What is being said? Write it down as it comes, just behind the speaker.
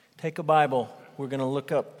Take a Bible. We're going to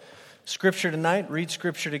look up Scripture tonight, read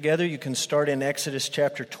Scripture together. You can start in Exodus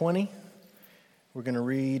chapter 20. We're going to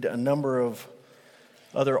read a number of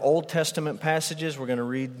other Old Testament passages. We're going to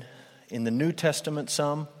read in the New Testament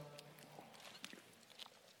some.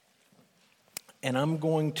 And I'm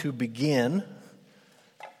going to begin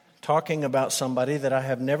talking about somebody that I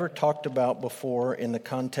have never talked about before in the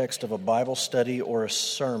context of a Bible study or a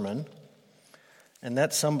sermon. And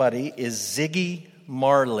that somebody is Ziggy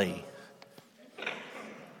Marley.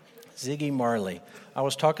 Ziggy Marley. I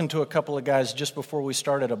was talking to a couple of guys just before we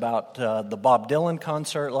started about the Bob Dylan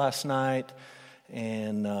concert last night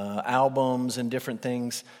and albums and different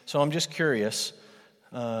things. So I'm just curious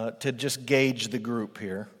to just gauge the group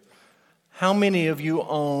here. How many of you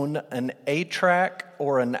own an 8-track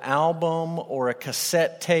or an album or a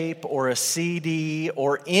cassette tape or a CD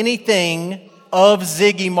or anything of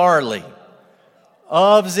Ziggy Marley?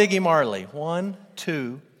 Of Ziggy Marley. 1,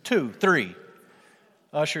 2, 3.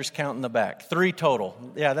 Ushers count in the back. 3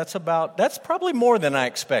 total. Yeah, that's probably more than I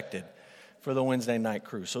expected for the Wednesday night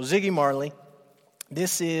crew. So Ziggy Marley,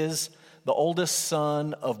 this is the oldest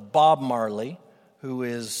son of Bob Marley, who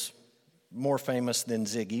is more famous than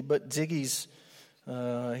Ziggy, but Ziggy's,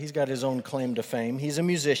 he's got his own claim to fame. He's a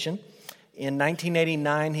musician. In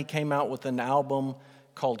 1989, he came out with an album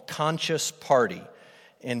called Conscious Party.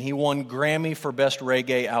 And he won Grammy for Best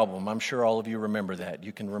Reggae Album. I'm sure all of you remember that.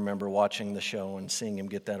 You can remember watching the show and seeing him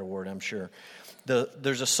get that award, I'm sure.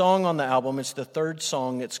 There's a song on the album. It's the 3rd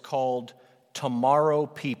song. It's called Tomorrow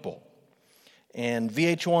People. And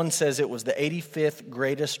VH1 says it was the 85th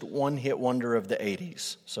greatest one-hit wonder of the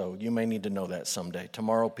 80s. So you may need to know that someday.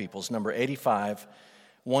 Tomorrow People's number 85,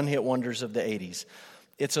 one-hit wonders of the 80s.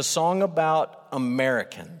 It's a song about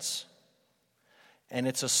Americans. And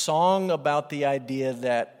it's a song about the idea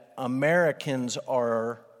that Americans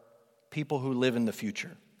are people who live in the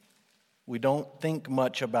future. We don't think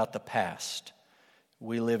much about the past.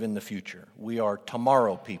 We live in the future. We are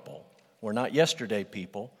tomorrow people. We're not yesterday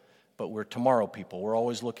people, but we're tomorrow people. We're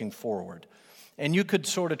always looking forward. And you could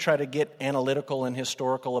sort of try to get analytical and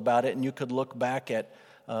historical about it, and you could look back at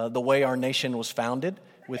the way our nation was founded,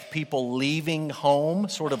 with people leaving home,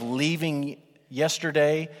 sort of leaving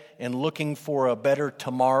yesterday and looking for a better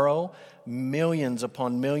tomorrow. Millions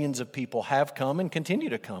upon millions of people have come and continue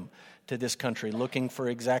to come to this country looking for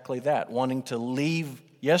exactly that, wanting to leave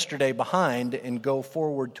yesterday behind and go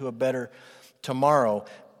forward to a better tomorrow.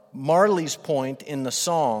 Marley's point in the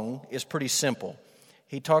song is pretty simple.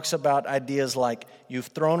 He talks about ideas like you've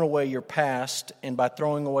thrown away your past, and by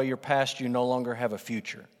throwing away your past, you no longer have a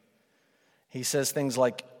future. He says things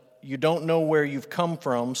like, you don't know where you've come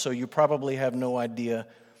from, so you probably have no idea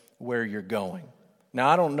where you're going. Now,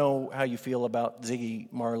 I don't know how you feel about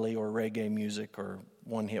Ziggy Marley or reggae music or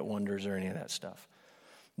one-hit wonders or any of that stuff.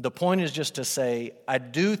 The point is just to say, I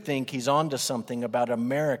do think he's onto something about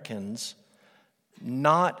Americans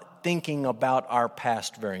not thinking about our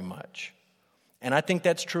past very much. And I think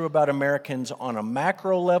that's true about Americans on a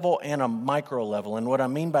macro level and a micro level. And what I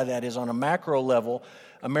mean by that is on a macro level,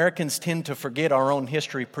 Americans tend to forget our own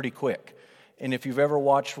history pretty quick. And if you've ever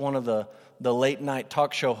watched one of the late night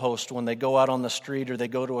talk show hosts when they go out on the street or they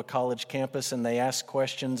go to a college campus and they ask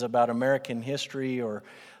questions about American history or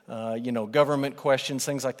government questions,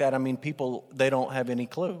 things like that, I mean, people, they don't have any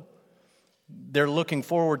clue. They're looking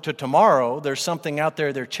forward to tomorrow. There's something out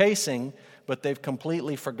there they're chasing, but they've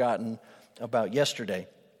completely forgotten about yesterday.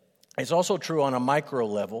 It's also true on a micro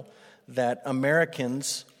level that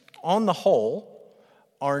Americans, on the whole,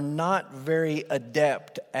 are not very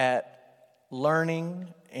adept at learning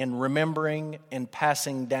and remembering and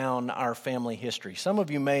passing down our family history. Some of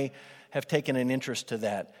you may have taken an interest to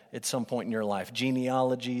that at some point in your life,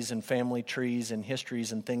 genealogies and family trees and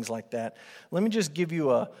histories and things like that. Let me just give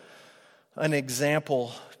you an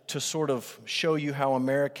example to sort of show you how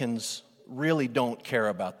Americans really don't care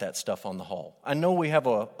about that stuff on the whole. I know we have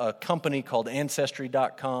a company called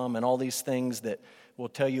Ancestry.com and all these things that will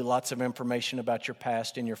tell you lots of information about your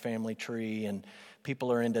past and your family tree, and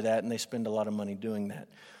people are into that and they spend a lot of money doing that.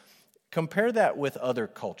 Compare that with other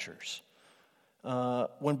cultures.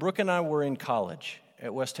 When Brooke and I were in college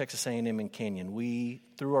at West Texas A&M in Canyon, we,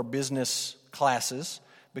 through our business classes,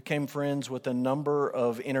 became friends with a number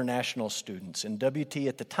of international students. And WT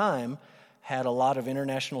at the time had a lot of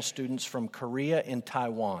international students from Korea and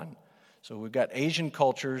Taiwan. So we've got Asian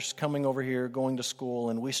cultures coming over here, going to school,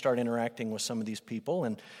 and we start interacting with some of these people.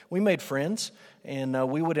 And we made friends, and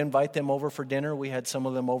we would invite them over for dinner. We had some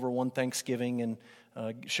of them over one Thanksgiving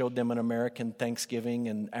and showed them an American Thanksgiving.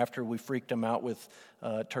 And after we freaked them out with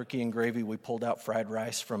turkey and gravy, we pulled out fried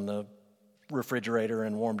rice from the refrigerator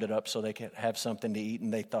and warmed it up so they could have something to eat,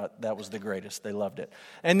 and they thought that was the greatest. They loved it.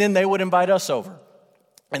 And then they would invite us over.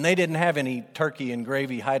 And they didn't have any turkey and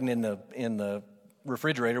gravy hiding in the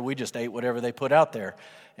refrigerator. We just ate whatever they put out there.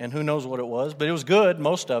 And who knows what it was, but it was good,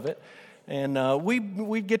 most of it. And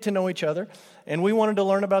we'd get to know each other. And we wanted to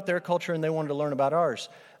learn about their culture, and they wanted to learn about ours.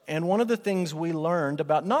 And one of the things we learned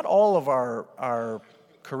about not all of our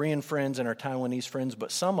Korean friends and our Taiwanese friends,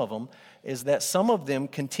 but some of them, is that some of them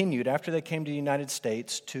continued after they came to the United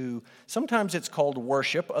States to, sometimes it's called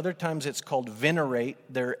worship, other times it's called venerate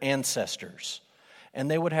their ancestors. And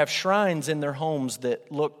they would have shrines in their homes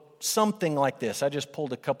that looked something like this. I just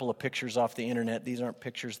pulled a couple of pictures off the internet. These aren't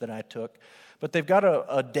pictures that I took. But they've got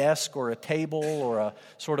a desk or a table or a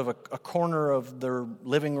sort of a corner of their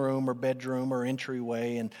living room or bedroom or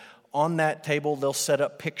entryway. And on that table, they'll set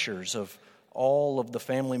up pictures of all of the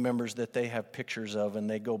family members that they have pictures of, and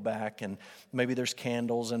they go back, and maybe there's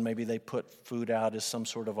candles, and maybe they put food out as some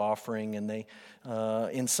sort of offering, and they,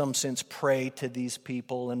 in some sense, pray to these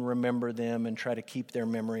people and remember them and try to keep their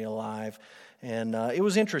memory alive. And it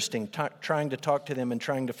was interesting trying to talk to them and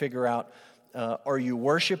trying to figure out, are you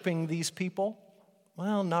worshiping these people?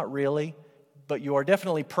 Well, not really, but you are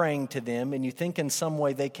definitely praying to them, and you think in some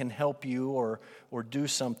way they can help you or do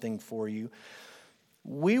something for you.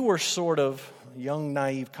 We were sort of young,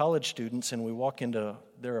 naive college students, and we walk into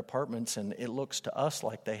their apartments, and it looks to us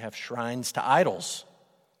like they have shrines to idols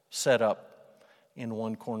set up in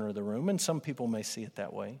one corner of the room, and some people may see it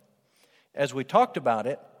that way. As we talked about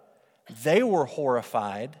it, they were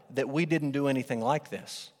horrified that we didn't do anything like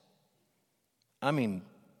this. I mean,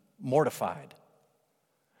 mortified.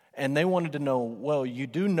 And they wanted to know, well, you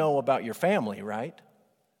do know about your family, right?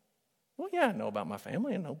 Well, yeah, I know about my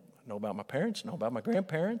family. I know about my parents, know about my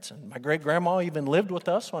grandparents, and my great-grandma even lived with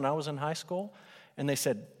us when I was in high school. And they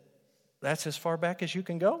said, that's as far back as you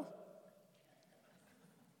can go?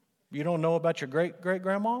 You don't know about your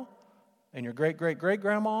great-great-grandma and your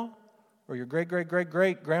great-great-great-grandma or your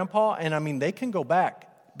great-great-great-great-grandpa? And I mean, they can go back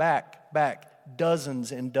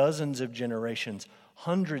dozens and dozens of generations,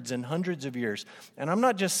 hundreds and hundreds of years. And I'm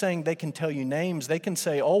not just saying they can tell you names. They can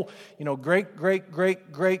say,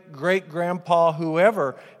 great-great-great-great-great-grandpa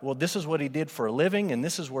whoever, well, this is what he did for a living, and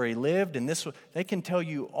this is where he lived, and this. They can tell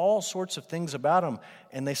you all sorts of things about him.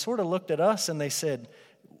 And they sort of looked at us and they said,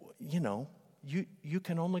 you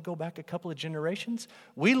can only go back a couple of generations?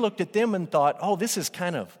 We looked at them and thought, this is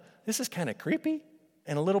kind of creepy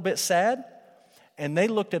and a little bit sad. And they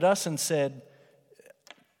looked at us and said,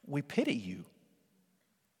 we pity you.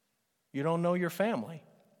 You don't know your family.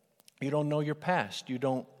 You don't know your past. You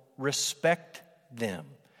don't respect them. And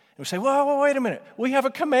we say, well, wait a minute. We have a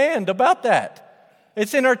command about that.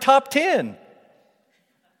 It's in our top 10.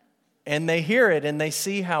 And they hear it and they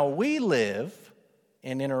see how we live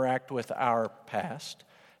and interact with our past.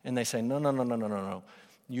 And they say, no.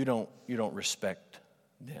 You don't respect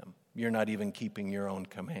them. You're not even keeping your own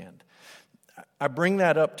command. I bring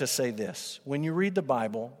that up to say this. When you read the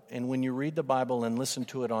Bible, and listen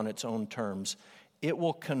to it on its own terms, it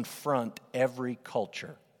will confront every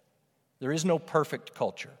culture. There is no perfect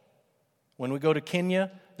culture. When we go to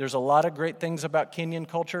Kenya, there's a lot of great things about Kenyan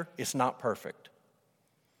culture. It's not perfect.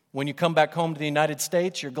 When you come back home to the United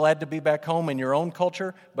States, you're glad to be back home in your own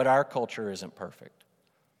culture, but our culture isn't perfect.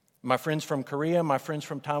 My friends from Korea, my friends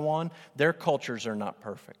from Taiwan, their cultures are not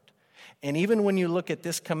perfect. And even when you look at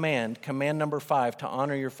this command number 5, to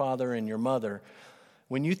honor your father and your mother,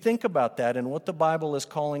 when you think about that and what the Bible is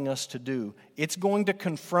calling us to do, it's going to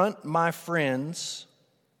confront my friends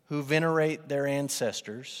who venerate their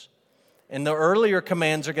ancestors. And the earlier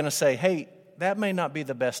commands are going to say, hey, that may not be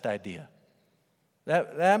the best idea.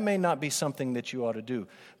 That may not be something that you ought to do.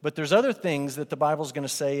 But there's other things that the Bible's going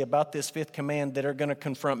to say about this 5th command that are going to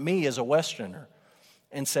confront me as a Westerner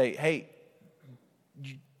and say, hey,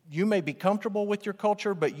 you may be comfortable with your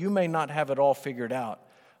culture, but you may not have it all figured out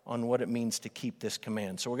on what it means to keep this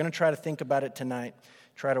command. So we're going to try to think about it tonight,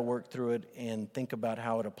 try to work through it, and think about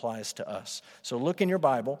how it applies to us. So look in your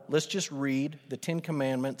Bible. Let's just read the 10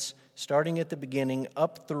 Commandments, starting at the beginning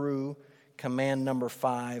up through command number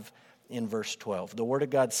 5 in verse 12. The Word of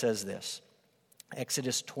God says this,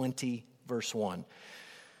 Exodus 20, verse 1.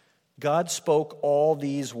 God spoke all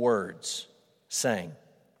these words, saying,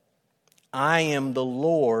 I am the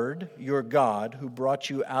Lord your God who brought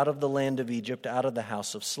you out of the land of Egypt, out of the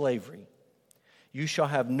house of slavery. You shall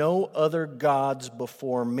have no other gods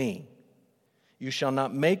before me. You shall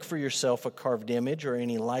not make for yourself a carved image or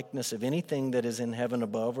any likeness of anything that is in heaven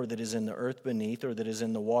above or that is in the earth beneath or that is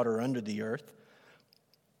in the water under the earth.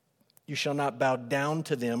 You shall not bow down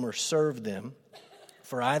to them or serve them,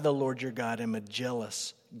 for I, the Lord your God, am a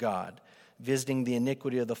jealous God, visiting the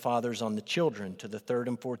iniquity of the fathers on the children, to the third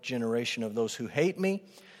and fourth generation of those who hate me,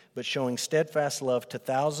 but showing steadfast love to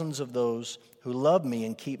thousands of those who love me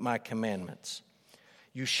and keep my commandments.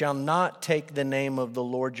 You shall not take the name of the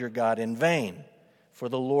Lord your God in vain, for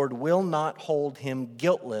the Lord will not hold him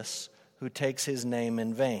guiltless who takes his name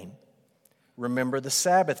in vain. Remember the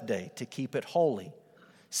Sabbath day to keep it holy.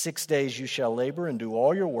 6 days you shall labor and do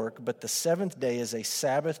all your work, but the seventh day is a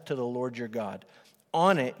Sabbath to the Lord your God.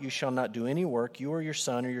 On it you shall not do any work, you or your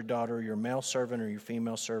son or your daughter or your male servant or your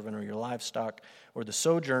female servant or your livestock or the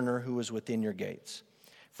sojourner who is within your gates.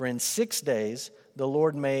 For in 6 days the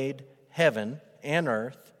Lord made heaven and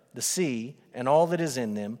earth, the sea, and all that is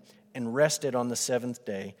in them, and rested on the seventh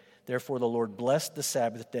day. Therefore the Lord blessed the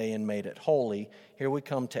Sabbath day and made it holy. Here we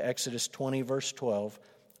come to Exodus 20, verse 12.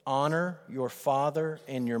 Honor your father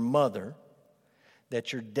and your mother,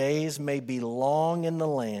 that your days may be long in the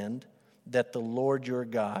land that the Lord your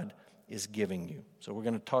God is giving you. So we're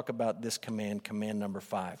going to talk about this command number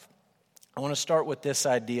 5. I want to start with this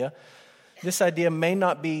idea. This idea may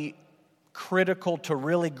not be critical to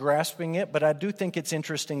really grasping it, but I do think it's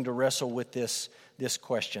interesting to wrestle with this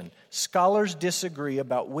question. Scholars disagree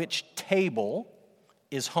about which table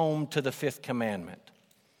is home to the fifth commandment.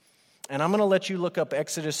 And I'm going to let you look up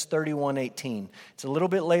Exodus 31:18. It's a little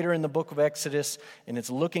bit later in the book of Exodus, and it's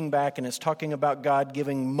looking back, and it's talking about God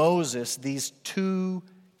giving Moses these 2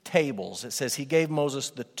 tables. It says he gave Moses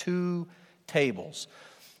the 2 tables.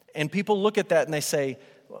 And people look at that and they say,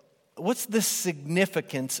 what's the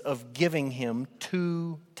significance of giving him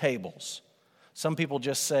 2 tables? Some people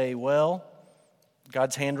just say, well,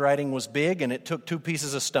 God's handwriting was big and it took 2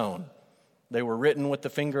 pieces of stone. They were written with the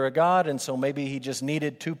finger of God, and so maybe he just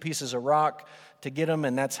needed 2 pieces of rock to get them,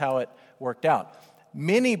 and that's how it worked out.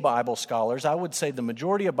 Many Bible scholars, I would say the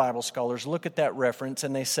majority of Bible scholars, look at that reference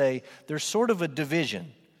and they say there's sort of a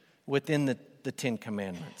division within the 10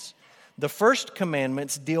 Commandments. The first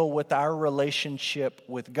commandments deal with our relationship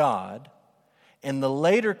with God, and the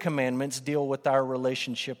later commandments deal with our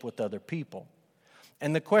relationship with other people.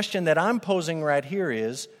 And the question that I'm posing right here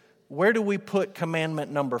is, where do we put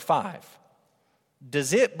commandment number 5?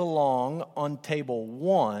 Does it belong on table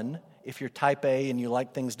 1? If you're type A and you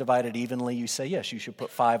like things divided evenly, you say, yes, you should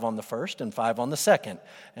put 5 on the first and 5 on the second.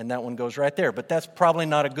 And that one goes right there. But that's probably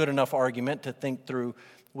not a good enough argument to think through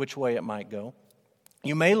which way it might go.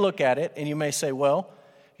 You may look at it and you may say, well,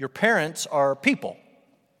 your parents are people.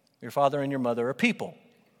 Your father and your mother are people.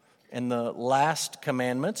 And the last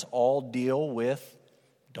commandments all deal with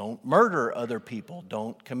don't murder other people,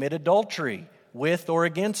 don't commit adultery with or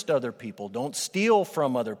against other people, don't steal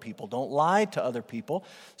from other people, don't lie to other people.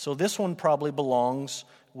 So this one probably belongs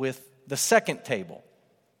with the second table.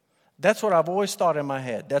 That's what I've always thought in my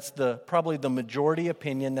head. That's probably the majority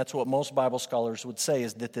opinion. That's what most Bible scholars would say,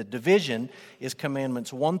 is that the division is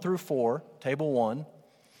commandments 1 through 4, table 1,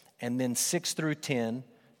 and then 6 through 10,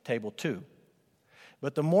 table 2.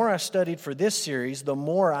 But the more I studied for this series, the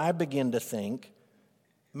more I begin to think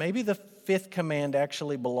maybe the 5th command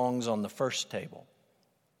actually belongs on the first table.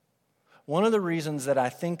 One of the reasons that I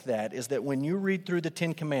think that is that when you read through the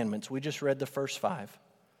 10 Commandments, we just read the first 5,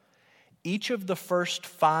 each of the first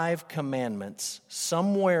 5 commandments,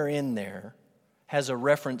 somewhere in there, has a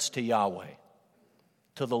reference to Yahweh,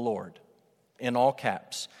 to the Lord, in all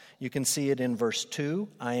caps. You can see it in verse 2,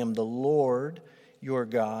 I am the Lord your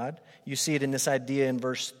God. You see it in this idea in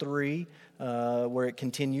verse 3, where it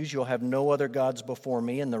continues, you'll have no other gods before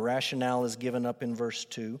me, and the rationale is given up in verse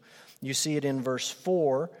 2. You see it in verse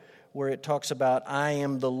 4, where it talks about, I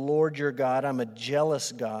am the Lord your God, I'm a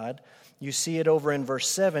jealous God. You see it over in verse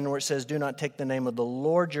 7, where it says, do not take the name of the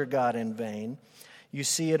Lord your God in vain. You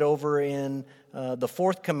see it over in the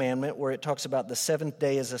 4th commandment, where it talks about the 7th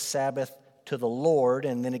day as a Sabbath to the Lord,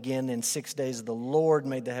 and then again in 6 days the Lord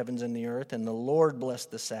made the heavens and the earth, and the Lord blessed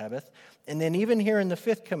the Sabbath. And then even here in the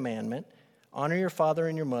 5th commandment, honor your father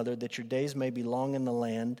and your mother, that your days may be long in the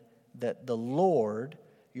land that the Lord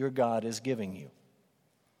your God is giving you.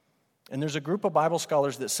 And there's a group of Bible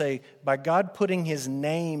scholars that say by God putting his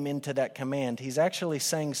name into that command, he's actually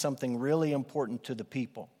saying something really important to the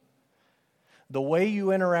people. The way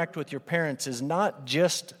you interact with your parents is not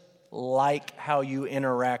just like how you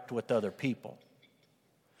interact with other people.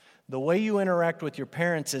 The way you interact with your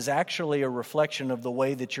parents is actually a reflection of the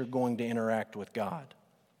way that you're going to interact with God.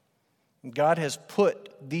 God has put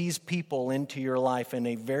these people into your life in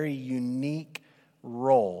a very unique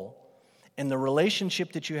role. And the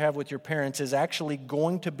relationship that you have with your parents is actually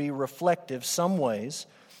going to be reflective, some ways,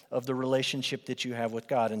 of the relationship that you have with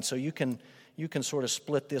God. And so you can sort of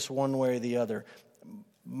split this one way or the other.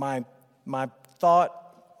 My thought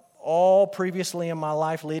all previously in my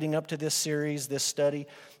life leading up to this series, this study,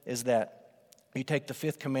 is that you take the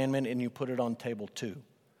fifth commandment and you put it on table 2.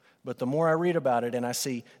 But the more I read about it and I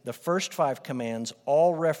see the first 5 commands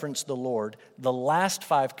all reference the Lord, the last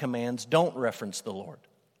 5 commands don't reference the Lord.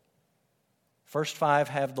 First 5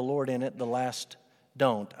 have the Lord in it, the last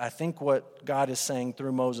don't. I think what God is saying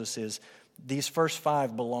through Moses is these first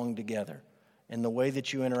 5 belong together. And the way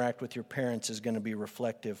that you interact with your parents is going to be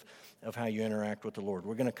reflective of how you interact with the Lord.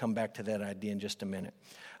 We're going to come back to that idea in just a minute.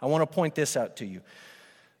 I want to point this out to you.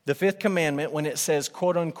 The 5th commandment, when it says,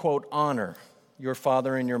 quote unquote, honor your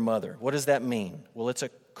father and your mother, what does that mean? Well, it's a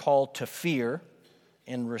call to fear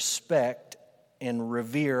and respect and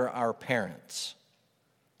revere our parents.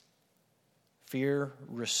 Fear,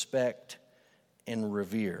 respect, and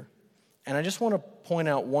revere. And I just want to point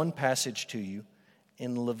out one passage to you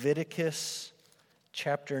in Leviticus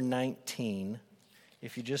chapter 19.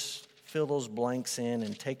 If you just fill those blanks in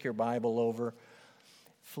and take your Bible over,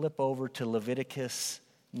 flip over to Leviticus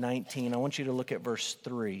 19. I want you to look at verse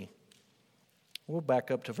 3. We'll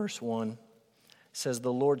back up to verse 1. It says,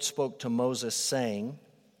 the Lord spoke to Moses, saying,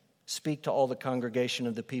 speak to all the congregation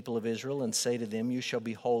of the people of Israel and say to them, you shall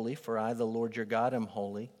be holy, for I, the Lord your God, am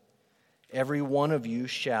holy. Every one of you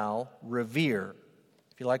shall revere.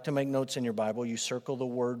 If you like to make notes in your Bible, you circle the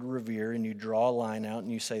word revere and you draw a line out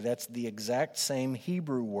and you say that's the exact same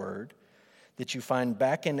Hebrew word that you find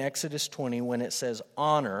back in Exodus 20 when it says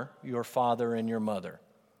honor your father and your mother.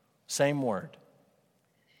 Same word.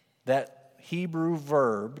 That Hebrew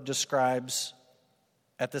verb describes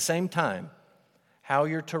at the same time how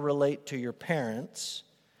you're to relate to your parents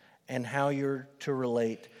and how you're to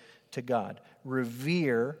relate to God.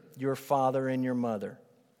 Revere your father and your mother.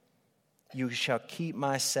 You shall keep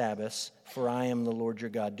my Sabbaths, for I am the Lord your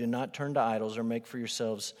God. Do not turn to idols or make for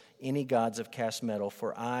yourselves any gods of cast metal,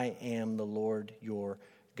 for I am the Lord your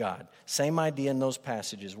God. Same idea in those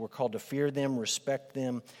passages. We're called to fear them, respect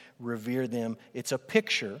them, revere them. It's a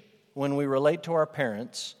picture when we relate to our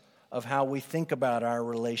parents of how we think about our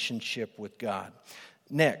relationship with God.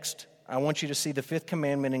 Next, I want you to see the 5th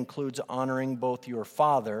commandment includes honoring both your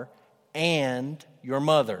father and your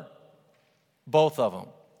mother. Both of them.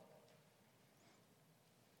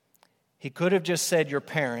 He could have just said your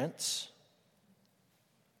parents,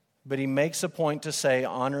 but he makes a point to say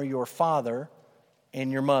honor your father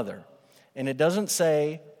and your mother. And it doesn't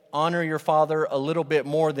say honor your father a little bit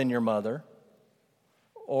more than your mother,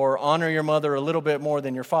 or honor your mother a little bit more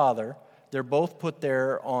than your father. They're both put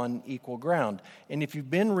there on equal ground. And if you've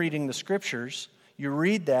been reading the scriptures, you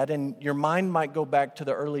read that and your mind might go back to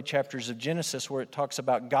the early chapters of Genesis where it talks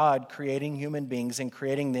about God creating human beings and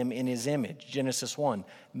creating them in his image. Genesis 1,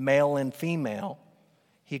 male and female,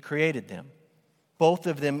 he created them. Both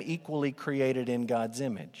of them equally created in God's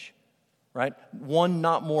image, right? One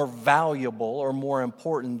not more valuable or more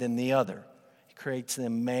important than the other. Creates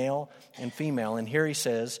them male and female. And here he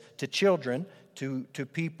says to children, to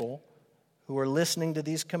people who are listening to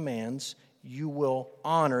these commands, you will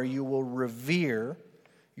honor, you will revere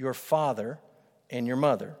your father and your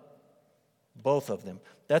mother. Both of them.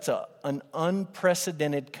 That's an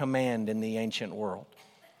unprecedented command in the ancient world.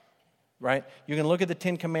 Right? You can look at the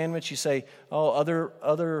 10 Commandments, you say, oh,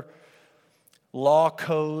 other law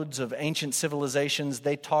codes of ancient civilizations,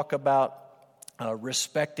 they talk about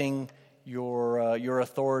respecting your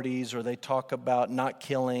authorities, or they talk about not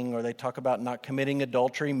killing, or they talk about not committing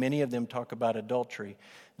adultery. Many of them talk about adultery.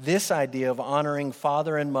 This idea of honoring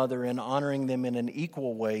father and mother and honoring them in an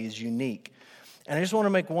equal way is unique. And I just want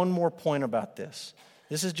to make one more point about this.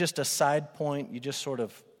 This is just a side point. You just sort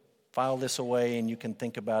of file this away and you can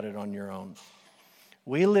think about it on your own.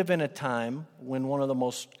 We live in a time when one of the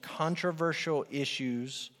most controversial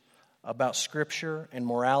issues about Scripture and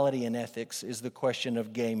morality and ethics is the question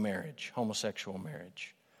of gay marriage, homosexual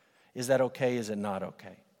marriage. Is that okay? Is it not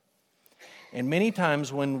okay? And many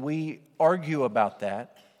times when we argue about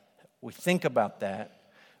that, we think about that,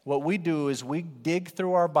 what we do is we dig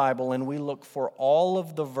through our Bible and we look for all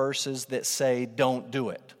of the verses that say don't do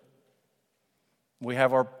it. We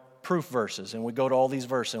have our proof verses, and we go to all these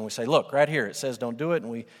verses and we say, look, right here it says don't do it,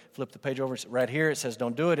 and we flip the page over, right here it says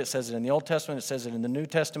don't do it, it says it in the Old Testament, it says it in the New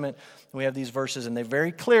Testament, and we have these verses, and they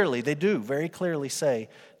very clearly say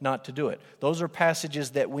not to do it. Those are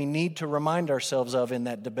passages that we need to remind ourselves of in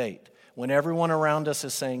that debate. When everyone around us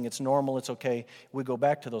is saying it's normal, it's okay, we go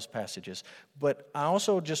back to those passages. But I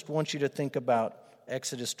also just want you to think about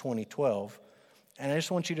Exodus 20:12, and I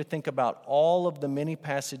just want you to think about all of the many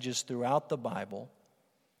passages throughout the Bible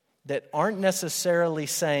that aren't necessarily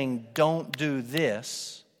saying don't do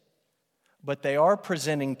this, but they are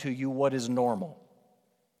presenting to you what is normal,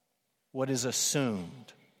 what is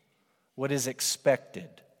assumed, what is expected.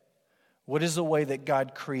 What is the way that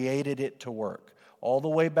God created it to work? All the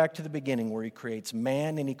way back to the beginning where He creates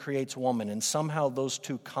man and He creates woman, and somehow those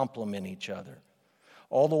two complement each other.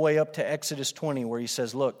 All the way up to Exodus 20 where He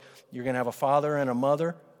says, look, you're going to have a father and a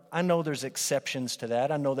mother. I know there's exceptions to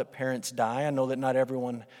that. I know that parents die. I know that not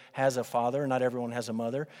everyone has a father, not everyone has a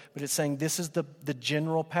mother. But it's saying this is the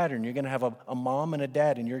general pattern. You're going to have a mom and a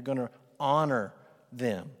dad, and you're going to honor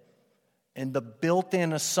them. And the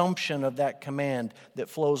built-in assumption of that command that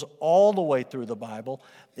flows all the way through the Bible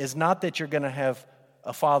is not that you're going to have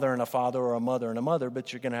a father and a father or a mother and a mother,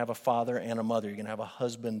 but you're going to have a father and a mother. You're going to have a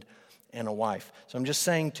husband and a wife. So I'm just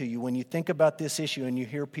saying to you, when you think about this issue and you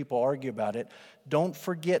hear people argue about it, don't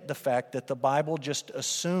forget the fact that the Bible just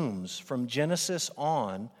assumes from Genesis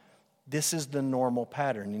on, this is the normal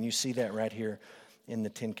pattern. And you see that right here in the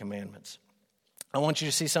Ten Commandments. I want you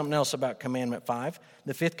to see something else about Commandment 5.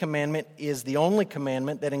 The fifth commandment is the only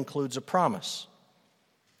commandment that includes a promise.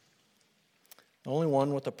 The only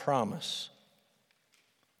one with a promise.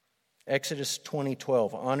 Exodus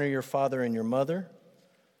 20:12, honor your father and your mother,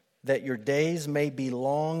 that your days may be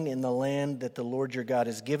long in the land that the Lord your God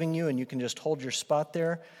is giving you. And you can just hold your spot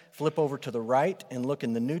there, flip over to the right, and look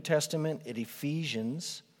in the New Testament at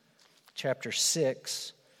Ephesians chapter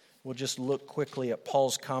 6. We'll just look quickly at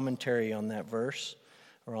Paul's commentary on that verse,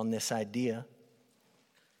 or on this idea.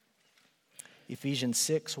 Ephesians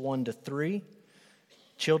 6, 1-3.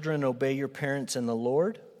 Children, obey your parents in the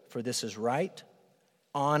Lord, for this is right.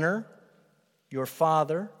 Honor your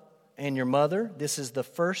father and your mother. This is the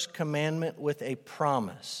first commandment with a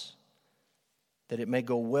promise, that it may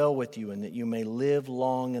go well with you and that you may live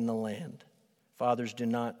long in the land. Fathers, do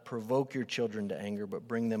not provoke your children to anger, but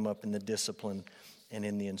bring them up in the discipline and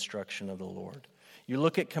in the instruction of the Lord. You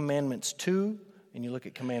look at Commandments 2, and you look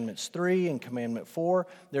at Commandments 3 and Commandment 4.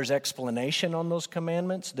 There's explanation on those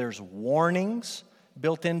commandments. There's warnings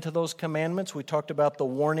built into those commandments. We talked about the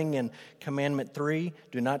warning in Commandment 3.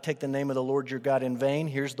 Do not take the name of the Lord your God in vain.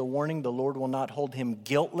 Here's the warning. The Lord will not hold him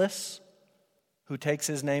guiltless who takes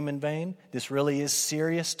his name in vain. This really is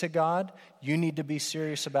serious to God. You need to be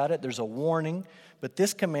serious about it. There's a warning. But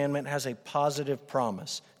this commandment has a positive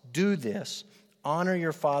promise. Do this. Honor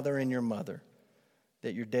your father and your mother,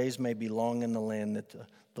 that your days may be long in the land that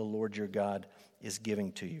the Lord your God is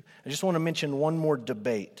giving to you. I just want to mention one more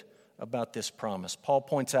debate about this promise. Paul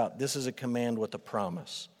points out this is a command with a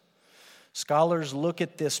promise. Scholars look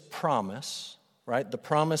at this promise, right? The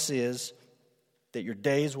promise is that your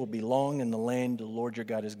days will be long in the land the Lord your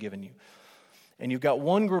God has given you. And you've got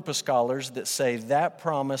one group of scholars that say that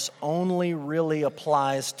promise only really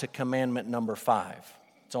applies to commandment number 5.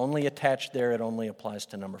 It's only attached there. It only applies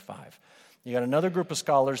to number 5. You got another group of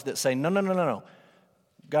scholars that say, no.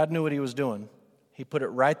 God knew what he was doing. He put it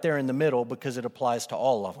right there in the middle because it applies to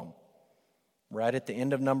all of them. Right at the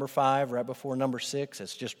end of number 5, right before number 6,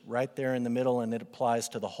 it's just right there in the middle, and it applies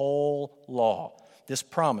to the whole law. This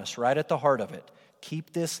promise, right at the heart of it.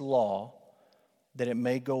 Keep this law that it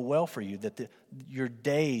may go well for you, that your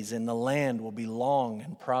days in the land will be long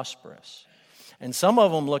and prosperous. And some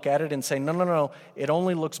of them look at it and say, no, it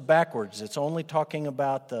only looks backwards. It's only talking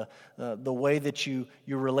about the way that you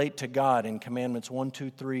relate to God in commandments 1, 2,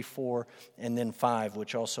 3, 4, and then 5,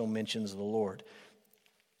 which also mentions the Lord.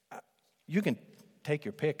 You can take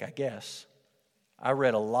your pick, I guess. I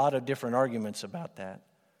read a lot of different arguments about that.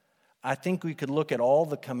 I think we could look at all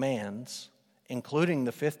the commands, including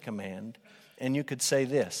the 5th command, and you could say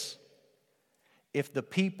this: if the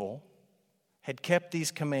people had kept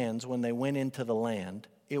these commands when they went into the land,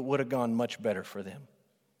 it would have gone much better for them.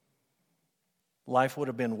 Life would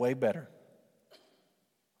have been way better.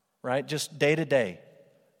 Right? Just day to day.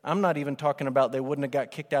 I'm not even talking about they wouldn't have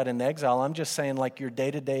got kicked out in exile. I'm just saying like your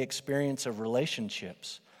day-to-day experience of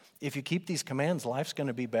relationships. If you keep these commands, life's going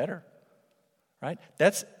to be better. Right?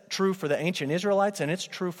 That's true for the ancient Israelites, and it's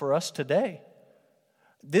true for us today.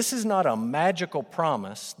 This is not a magical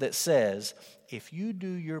promise that says, if you do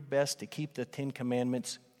your best to keep the 10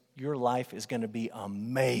 commandments, your life is going to be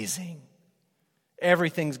amazing.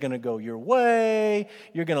 Everything's going to go your way.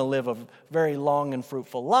 You're going to live a very long and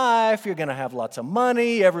fruitful life. You're going to have lots of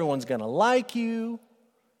money. Everyone's going to like you.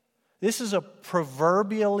 This is a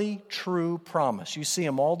proverbially true promise. You see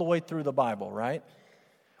them all the way through the Bible, right?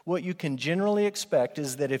 What you can generally expect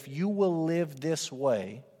is that if you will live this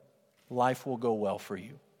way, life will go well for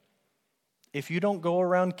you. If you don't go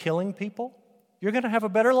around killing people, you're going to have a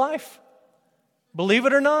better life. Believe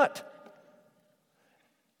it or not.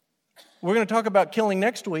 We're going to talk about killing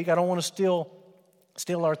next week. I don't want to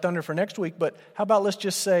steal our thunder for next week, but how about let's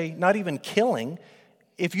just say not even killing.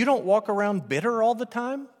 If you don't walk around bitter all the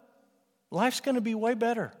time, life's going to be way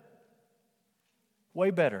better.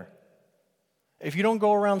 Way better. If you don't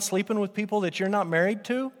go around sleeping with people that you're not married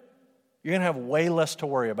to, you're going to have way less to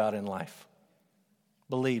worry about in life.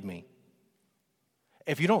 Believe me.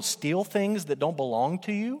 If you don't steal things that don't belong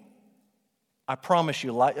to you, I promise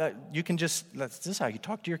you, you can just, this is how you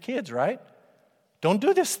talk to your kids, right? Don't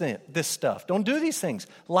do this stuff. Don't do these things.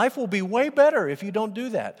 Life will be way better if you don't do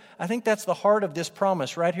that. I think that's the heart of this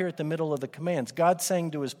promise right here at the middle of the commands. God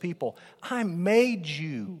saying to his people, I made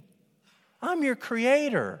you. I'm your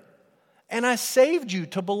creator. And I saved you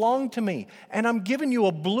to belong to me. And I'm giving you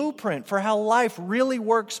a blueprint for how life really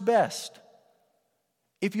works best.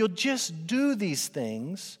 If you'll just do these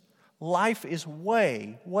things, life is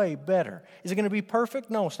way, way better. Is it going to be perfect?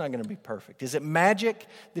 No, it's not going to be perfect. Is it magic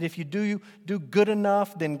that if you do good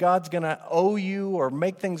enough, then God's going to owe you or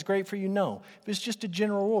make things great for you? No. It's just a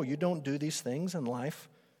general rule. You don't do these things and life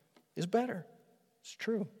is better. It's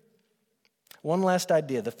true. One last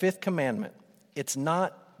idea, the fifth commandment. It's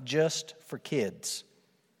not just for kids.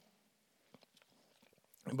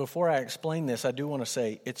 And before I explain this, I do want to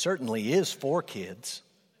say it certainly is for kids.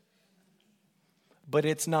 But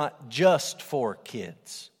it's not just for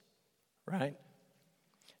kids, right?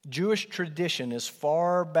 Jewish tradition, as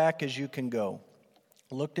far back as you can go,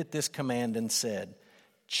 looked at this command and said,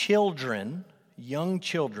 children, young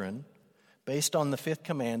children, based on the fifth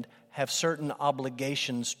command, have certain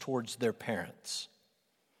obligations towards their parents.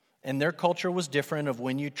 And their culture was different of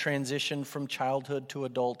when you transitioned from childhood to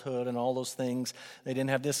adulthood and all those things. They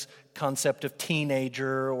didn't have this concept of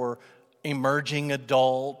teenager or emerging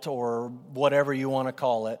adult or whatever you want to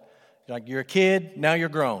call it. Like you're a kid, now you're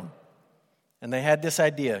grown. And they had this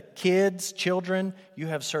idea, kids, children, you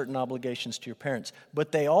have certain obligations to your parents.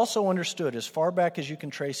 But they also understood, as far back as you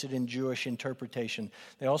can trace it in Jewish interpretation,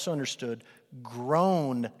 they also understood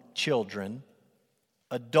grown children,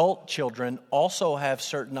 adult children also have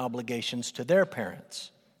certain obligations to their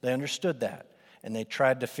parents. They understood that. And they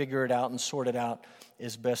tried to figure it out and sort it out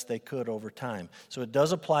as best they could over time. So it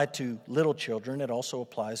does apply to little children. It also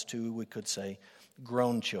applies to, we could say,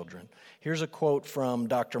 grown children. Here's a quote from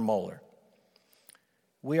Dr. Moeller.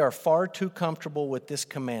 We are far too comfortable with this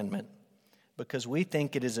commandment because we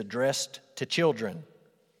think it is addressed to children.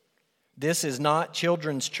 This is not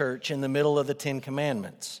children's church in the middle of the Ten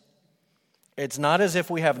Commandments. It's not as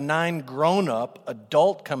if we have 9 grown-up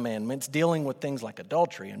adult commandments dealing with things like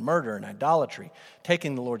adultery and murder and idolatry,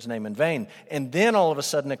 taking the Lord's name in vain, and then all of a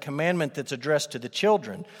sudden a commandment that's addressed to the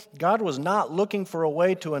children. God was not looking for a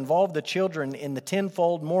way to involve the children in the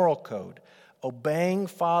tenfold moral code. Obeying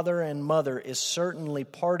father and mother is certainly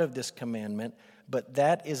part of this commandment, but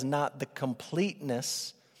that is not the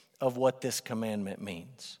completeness of what this commandment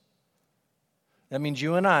means. That means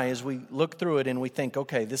you and I, as we look through it and we think,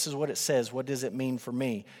 okay, this is what it says, what does it mean for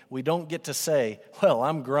me? We don't get to say, well,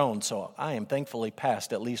 I'm grown, so I am thankfully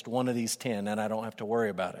past at least one of these 10 and I don't have to worry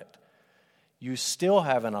about it. You still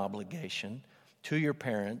have an obligation to your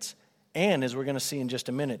parents and, as we're going to see in just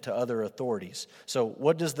a minute, to other authorities. So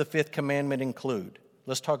what does the fifth commandment include?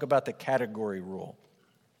 Let's talk about the category rule.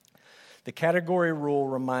 The category rule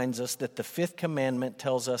reminds us that the fifth commandment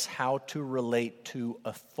tells us how to relate to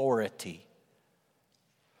authority.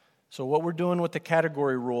 So what we're doing with the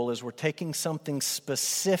category rule is we're taking something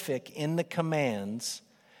specific in the commands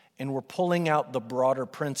and we're pulling out the broader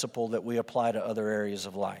principle that we apply to other areas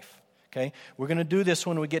of life. Okay? We're going to do this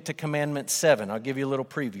when we get to Commandment 7. I'll give you a little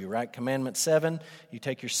preview, right? Commandment 7, you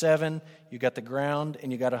take your 7, you got the ground, and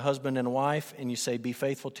you got a husband and a wife, and you say, be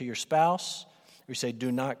faithful to your spouse. You say,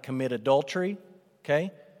 do not commit adultery. Okay?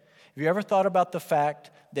 Have you ever thought about the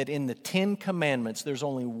fact that in the 10 Commandments, there's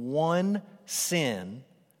only one sin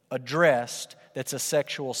addressed that's a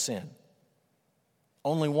sexual sin?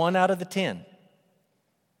 Only 1 out of the 10.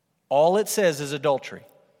 All it says is adultery.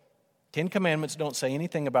 10 Commandments don't say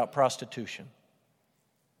anything about prostitution.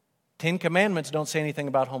 10 Commandments don't say anything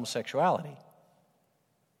about homosexuality.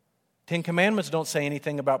 10 Commandments don't say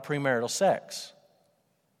anything about premarital sex.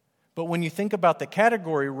 But when you think about the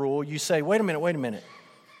category rule, you say, wait a minute.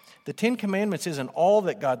 The 10 Commandments isn't all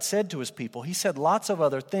that God said to his people. He said lots of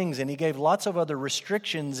other things, and he gave lots of other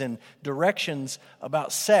restrictions and directions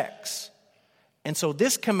about sex. And so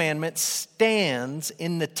this commandment stands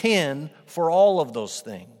in the 10 for all of those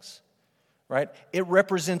things, right? It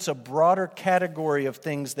represents a broader category of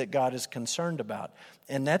things that God is concerned about.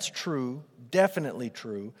 And that's true, definitely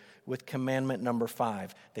true, with commandment number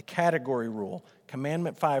 5, the category rule.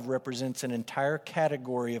 Commandment 5 represents an entire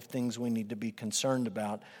category of things we need to be concerned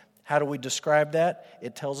about. How do we describe that?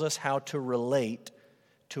 It tells us how to relate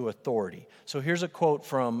to authority. So here's a quote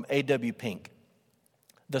from A.W. Pink.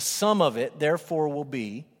 The sum of it, therefore, will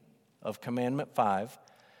be, of Commandment 5,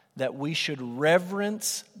 that we should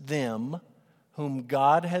reverence them whom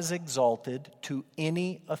God has exalted to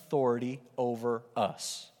any authority over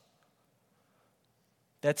us.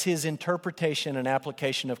 That's his interpretation and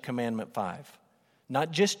application of Commandment 5.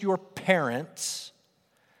 Not just your parents,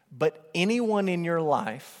 but anyone in your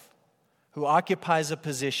life who occupies a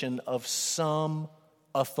position of some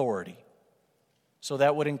authority. So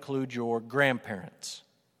that would include your grandparents,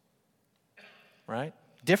 right?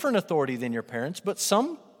 Different authority than your parents, but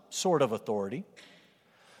some sort of authority.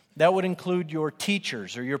 That would include your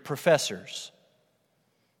teachers or your professors,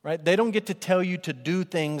 right? They don't get to tell you to do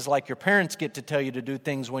things like your parents get to tell you to do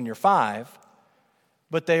things when you're 5,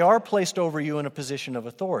 but they are placed over you in a position of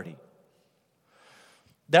authority.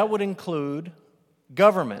 That would include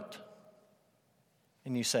government.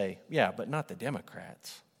 And you say, yeah, but not the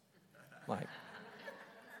Democrats. Like,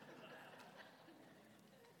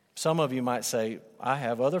 some of you might say, I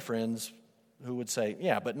have other friends who would say,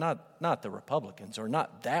 yeah, but not the Republicans, or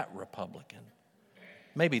not that Republican.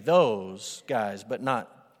 Maybe those guys, but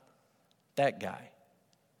not that guy.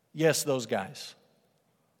 Yes, those guys.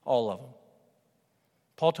 All of them.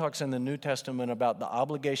 Paul talks in the New Testament about the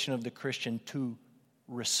obligation of the Christian to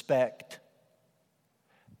respect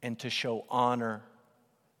and to show honor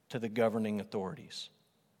to the governing authorities.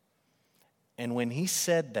 And when he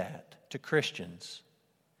said that to Christians,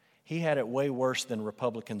 he had it way worse than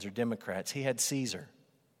Republicans or Democrats. He had Caesar.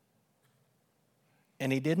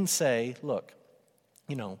 And he didn't say, look,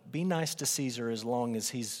 be nice to Caesar as long as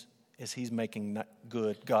he's making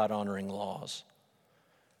good, God-honoring laws.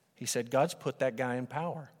 He said, God's put that guy in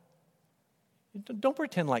power. Don't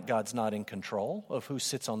pretend like God's not in control of who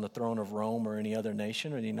sits on the throne of Rome or any other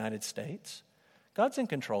nation or the United States. God's in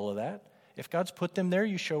control of that. If God's put them there,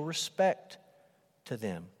 you show respect to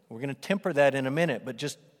them. We're going to temper that in a minute, but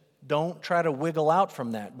just don't try to wiggle out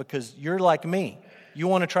from that, because you're like me. You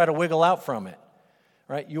want to try to wiggle out from it,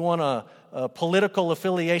 right? You want a political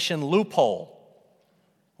affiliation loophole.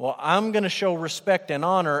 Well, I'm going to show respect and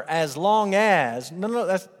honor as long as...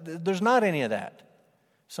 No, there's not any of that.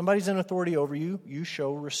 Somebody's in authority over you, you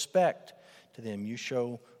show respect to them. You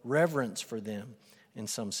show reverence for them in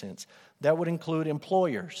some sense. That would include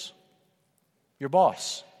employers, your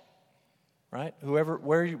boss, right?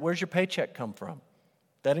 Where's your paycheck come from?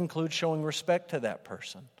 That includes showing respect to that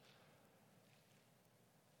person.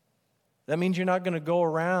 That means you're not going to go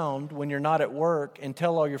around when you're not at work and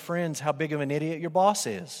tell all your friends how big of an idiot your boss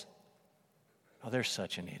is. Oh, they're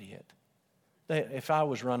such an idiot. If I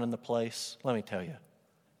was running the place, let me tell you,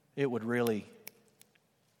 it would really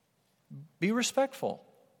be respectful.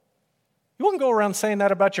 You wouldn't go around saying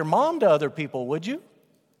that about your mom to other people, would you?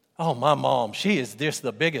 Oh, my mom, she is just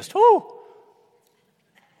the biggest. Whoo!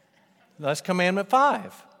 That's Commandment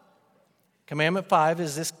 5. Commandment 5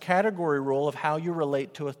 is this category rule of how you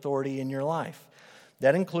relate to authority in your life.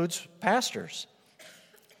 That includes pastors.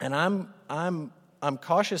 And I'm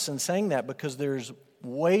cautious in saying that because there's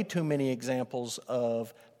way too many examples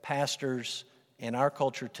of pastors in our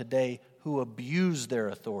culture today who abuse their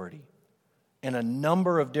authority in a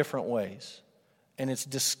number of different ways. And it's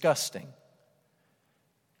disgusting.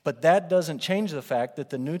 But that doesn't change the fact that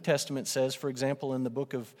the New Testament says, for example, in the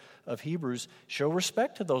book of Hebrews, show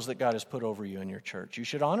respect to those that God has put over you in your church. You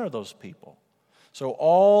should honor those people. So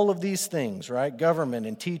all of these things, right? Government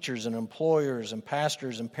and teachers and employers and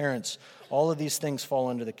pastors and parents, all of these things fall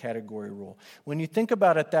under the category rule. When you think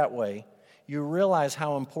about it that way, you realize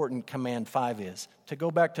how important Command 5 is. To go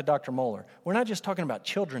back to Dr. Moeller, we're not just talking about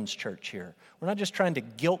children's church here. We're not just trying to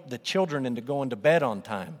guilt the children into going to bed on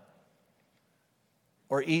time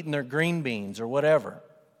or eating their green beans or whatever.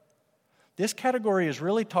 This category is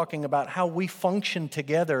really talking about how we function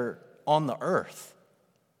together on the earth,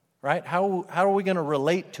 right? How are we going to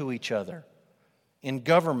relate to each other in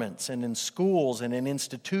governments and in schools and in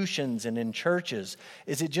institutions and in churches?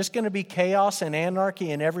 Is it just going to be chaos and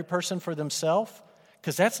anarchy and every person for themselves?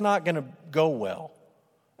 Because that's not going to go well.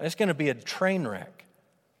 It's going to be a train wreck.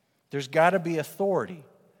 There's got to be authority.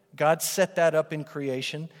 God set that up in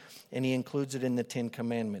creation, and he includes it in the 10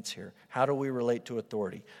 Commandments here. How do we relate to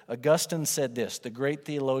authority? Augustine said this, the great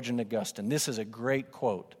theologian Augustine. This is a great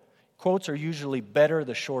quote. Quotes are usually better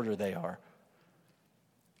the shorter they are.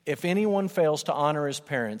 If anyone fails to honor his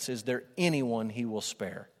parents, is there anyone he will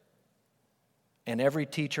spare? And every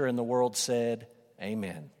teacher in the world said,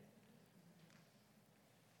 amen.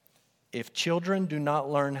 If children do not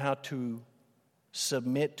learn how to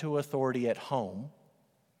submit to authority at home,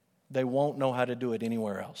 they won't know how to do it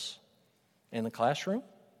anywhere else. In the classroom,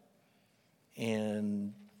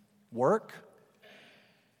 in work,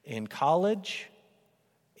 in college,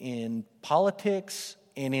 in politics,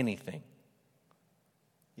 in anything.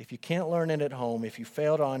 If you can't learn it at home, if you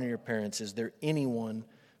fail to honor your parents, is there anyone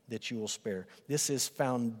that you will spare? This is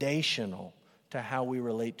foundational to how we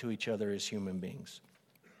relate to each other as human beings.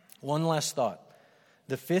 One last thought.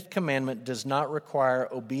 The fifth commandment does not require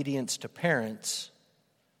obedience to parents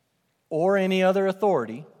or any other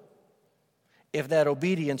authority if that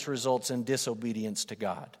obedience results in disobedience to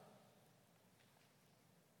God.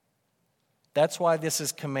 That's why this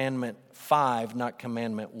is commandment 5, not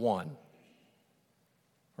commandment 1.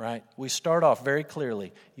 Right? We start off very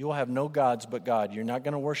clearly. You will have no gods but God. You're not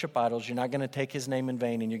going to worship idols. You're not going to take His name in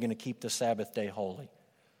vain, and you're going to keep the Sabbath day holy.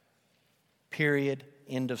 Period.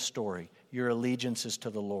 End of story. Your allegiance is to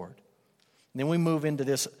the Lord. And then we move into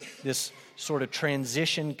this sort of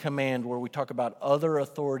transition command where we talk about other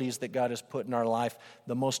authorities that God has put in our life.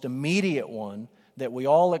 The most immediate one that we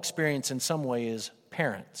all experience in some way is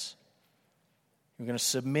parents. We're going to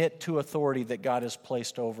submit to authority that God has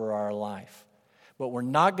placed over our life. But we're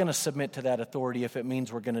not going to submit to that authority if it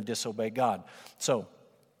means we're going to disobey God. So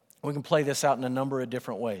we can play this out in a number of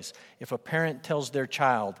different ways. If a parent tells their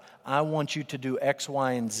child, I want you to do X,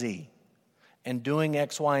 Y, and Z, and doing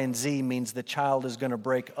X, Y, and Z means the child is going to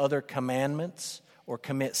break other commandments or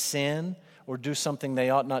commit sin or do something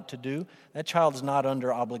they ought not to do, that child is not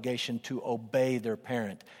under obligation to obey their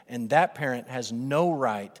parent. And that parent has no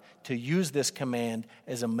right to use this command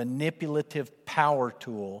as a manipulative power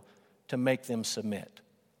tool to make them submit.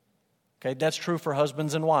 Okay, that's true for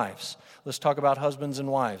husbands and wives. Let's talk about husbands and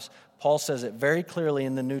wives. Paul says it very clearly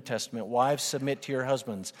in the New Testament, wives, submit to your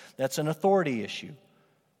husbands. That's an authority issue.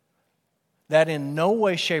 That in no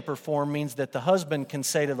way, shape, or form means that the husband can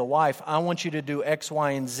say to the wife, I want you to do X,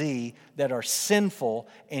 Y, and Z that are sinful,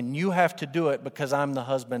 and you have to do it because I'm the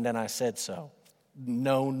husband and I said so.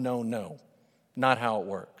 No, no, no. Not how it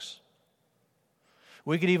works.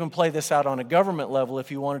 We could even play this out on a government level if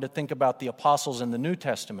you wanted to think about the apostles in the New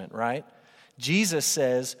Testament, right? Jesus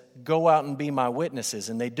says, go out and be my witnesses,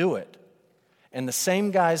 and they do it. And the same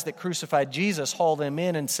guys that crucified Jesus haul them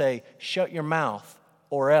in and say, shut your mouth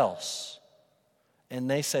or else. And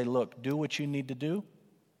they say, look, do what you need to do.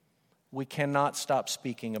 We cannot stop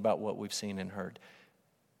speaking about what we've seen and heard.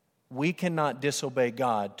 We cannot disobey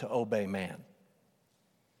God to obey man.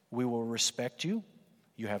 We will respect you.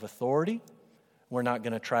 You have authority. We're not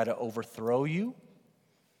going to try to overthrow you.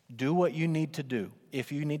 Do what you need to do.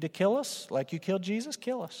 If you need to kill us, like you killed Jesus,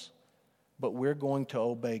 kill us. But we're going to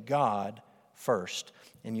obey God first.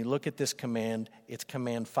 And you look at this command, it's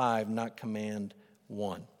command 5, not command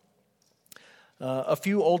 1. A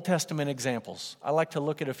few Old Testament examples. I like to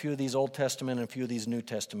look at a few of these Old Testament and a few of these New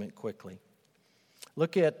Testament quickly.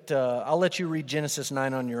 Look at, I'll let you read Genesis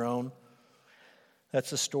 9 on your own. That's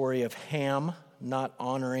the story of Ham not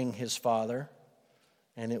honoring his father,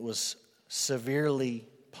 and it was severely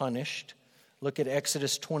punished. Look at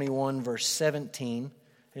Exodus 21, verse 17.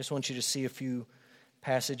 I just want you to see a few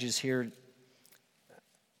passages here.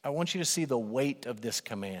 I want you to see the weight of this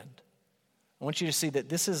command. I want you to see that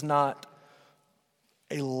this is not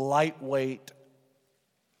a lightweight,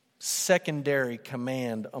 secondary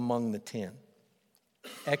command among the 10.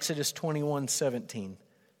 Exodus 21:17.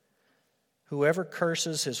 Whoever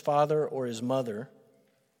curses his father or his mother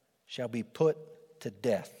shall be put to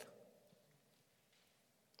death.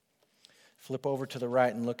 Flip over to the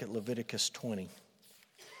right and look at Leviticus 20.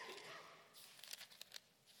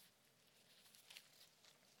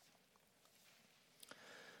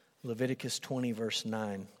 Leviticus 20, verse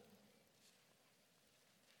 9.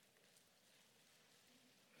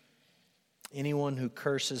 Anyone who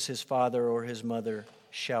curses his father or his mother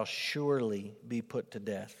shall surely be put to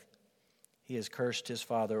death. He has cursed his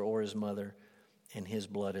father or his mother, and his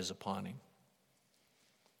blood is upon him.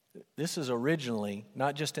 This is originally,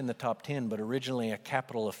 not just in the top 10, but originally a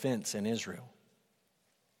capital offense in Israel.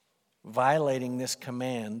 Violating this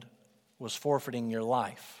command was forfeiting your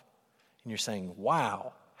life. And you're saying,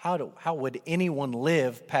 wow, how would anyone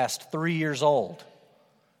live past 3 years old?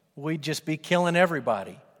 We'd just be killing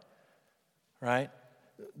everybody. Right?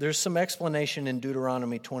 There's some explanation in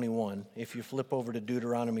Deuteronomy 21. If you flip over to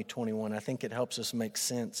Deuteronomy 21, I think it helps us make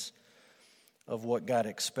sense of what God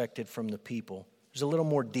expected from the people. There's a little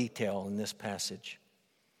more detail in this passage.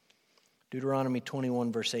 Deuteronomy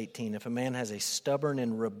 21, verse 18. If a man has a stubborn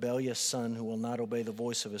and rebellious son who will not obey the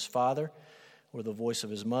voice of his father or the voice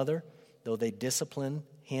of his mother, though they discipline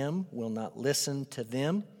him, will not listen to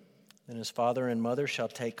them, then his father and mother shall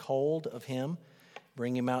take hold of him,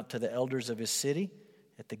 bring him out to the elders of his city,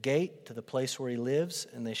 at the gate, to the place where he lives,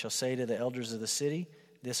 and they shall say to the elders of the city,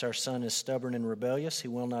 this our son is stubborn and rebellious. He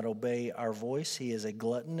will not obey our voice. He is a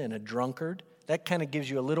glutton and a drunkard. That kind of gives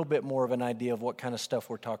you a little bit more of an idea of what kind of stuff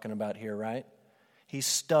we're talking about here, right? He's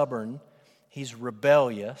stubborn. He's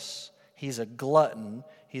rebellious. He's a glutton.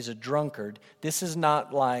 He's a drunkard. This is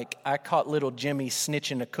not like I caught little Jimmy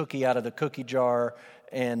snitching a cookie out of the cookie jar,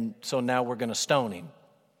 and so now we're going to stone him.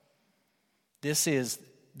 This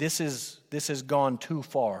has gone too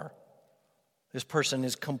far. This person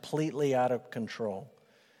is completely out of control.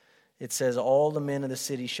 It says, all the men of the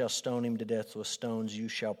city shall stone him to death with stones. You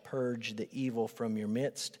shall purge the evil from your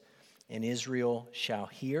midst, and Israel shall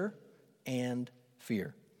hear and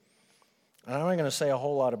fear. And I'm not going to say a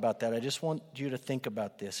whole lot about that. I just want you to think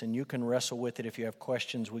about this, and you can wrestle with it. If you have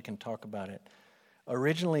questions, we can talk about it.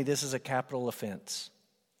 Originally, this is a capital offense.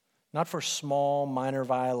 Not for small, minor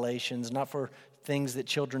violations, not for things that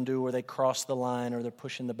children do where they cross the line or they're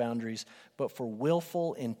pushing the boundaries, but for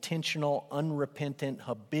willful, intentional, unrepentant,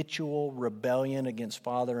 habitual rebellion against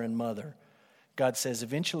father and mother. God says,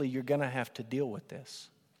 eventually you're going to have to deal with this.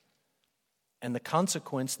 And the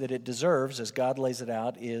consequence that it deserves, as God lays it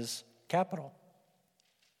out, is capital.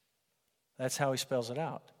 That's how he spells it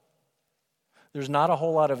out. There's not a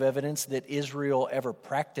whole lot of evidence that Israel ever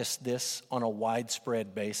practiced this on a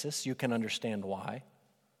widespread basis. You can understand why.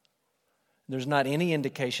 There's not any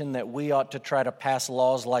indication that we ought to try to pass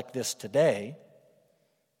laws like this today.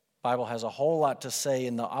 The Bible has a whole lot to say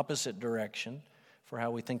in the opposite direction for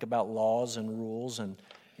how we think about laws and rules and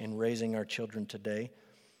in raising our children today.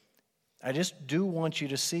 I just do want you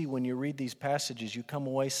to see when you read these passages, you come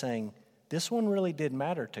away saying, this one really did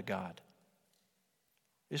matter to God.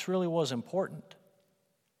 This really was important.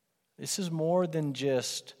 This is more than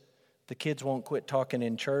just the kids won't quit talking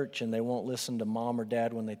in church and they won't listen to mom or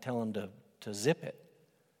dad when they tell them to zip it.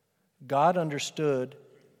 God understood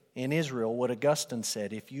in Israel what Augustine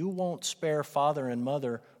said, if you won't spare father and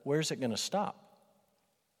mother, where's it going to stop?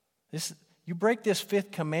 You break this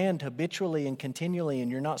fifth command habitually and continually and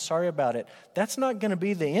you're not sorry about it, that's not going to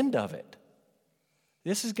be the end of it.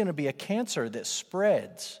 This is going to be a cancer that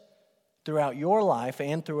spreads throughout your life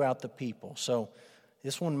and throughout the people. So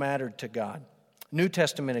this one mattered to God. New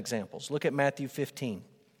Testament examples. Look at Matthew 15.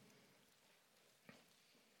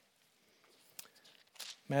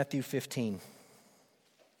 Matthew 15.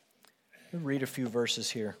 We'll read a few verses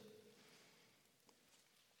here.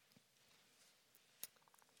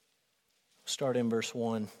 Start in verse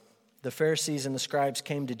 1. The Pharisees and the scribes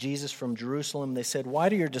came to Jesus from Jerusalem. They said, why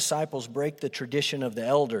do your disciples break the tradition of the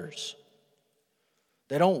elders?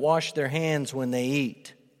 They don't wash their hands when they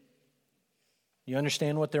eat. You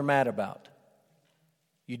understand what they're mad about?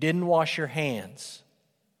 You didn't wash your hands.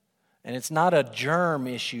 And it's not a germ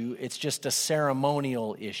issue, it's just a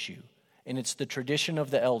ceremonial issue. And it's the tradition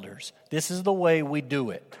of the elders. This is the way we do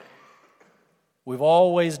it. We've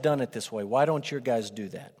always done it this way. Why don't your guys do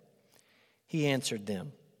that? He answered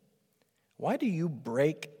them, why do you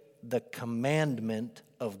break the commandment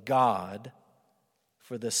of God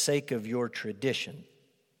for the sake of your tradition?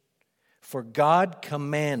 For God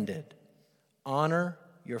commanded, honor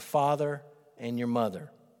your father and your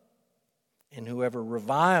mother. And whoever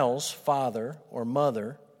reviles father or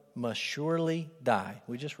mother must surely die.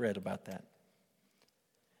 We just read about that.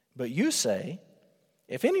 But you say,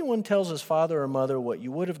 if anyone tells his father or mother what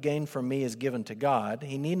you would have gained from me is given to God,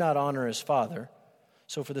 he need not honor his father.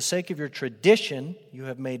 So for the sake of your tradition, you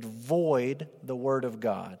have made void the word of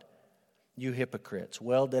God. You hypocrites,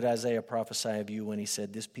 well did Isaiah prophesy of you when he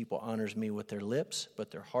said, this people honors me with their lips,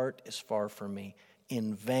 but their heart is far from me.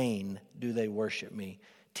 In vain do they worship me,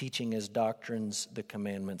 teaching as doctrines the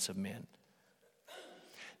commandments of men.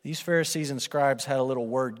 These Pharisees and scribes had a little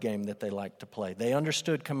word game that they liked to play. They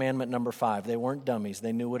understood commandment number 5. They weren't dummies.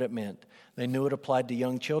 They knew what it meant. They knew it applied to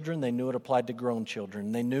young children. They knew it applied to grown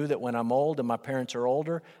children. They knew that when I'm old and my parents are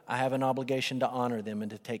older, I have an obligation to honor them and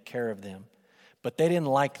to take care of them. But they didn't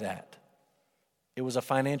like that. It was a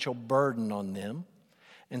financial burden on them.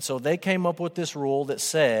 And so they came up with this rule that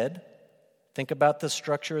said, think about the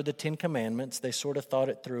structure of the 10 Commandments. They sort of thought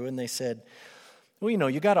it through and they said, well,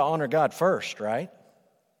 you got to honor God first, right?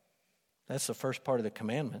 That's the first part of the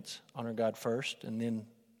commandments. Honor God first and then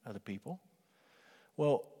other people.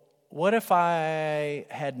 Well, what if I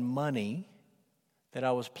had money that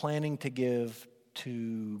I was planning to give to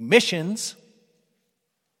missions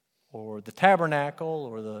or the tabernacle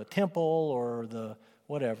or the temple or the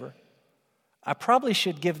whatever? I probably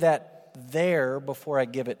should give that there before I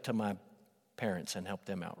give it to my parents and help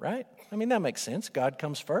them out, right? I mean, that makes sense. God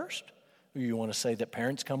comes first. You want to say that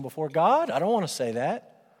parents come before God? I don't want to say that.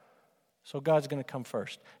 So God's going to come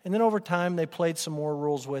first. And then over time, they played some more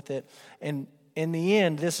rules with it. And in the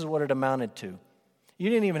end, this is what it amounted to. You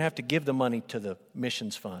didn't even have to give the money to the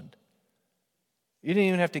missions fund. You didn't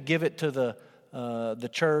even have to give it to the the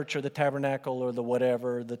church or the tabernacle or the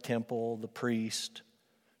whatever, the temple, the priest,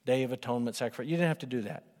 Day of Atonement sacrifice. You didn't have to do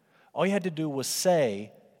that. All you had to do was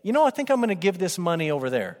say, I think I'm going to give this money over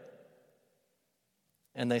there.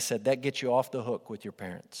 And they said, that gets you off the hook with your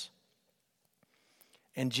parents.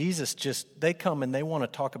 And Jesus they come and they want to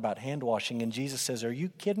talk about hand washing. And Jesus says, are you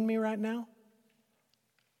kidding me right now?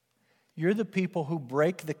 You're the people who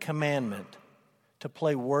break the commandment to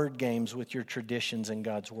play word games with your traditions and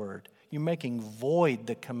God's word. You're making void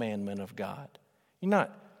the commandment of God. You're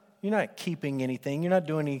not keeping anything. You're not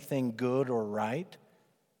doing anything good or right.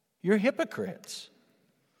 You're hypocrites.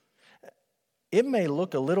 It may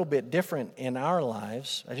look a little bit different in our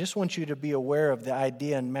lives. I just want you to be aware of the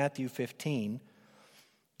idea in Matthew 15.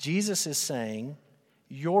 Jesus is saying,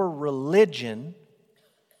 your religion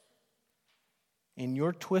in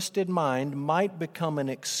your twisted mind might become an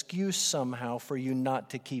excuse somehow for you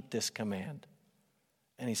not to keep this command.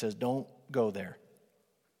 And he says, don't go there.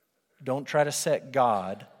 Don't try to set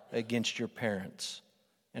God against your parents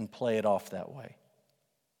and play it off that way.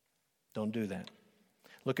 Don't do that.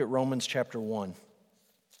 Look at Romans chapter 1.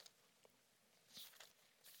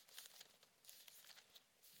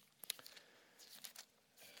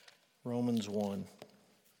 Romans 1.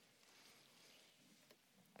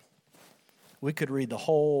 We could read the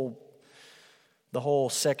whole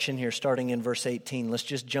section here starting in verse 18. Let's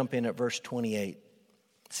just jump in at verse 28.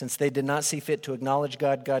 Since they did not see fit to acknowledge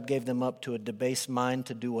God, God gave them up to a debased mind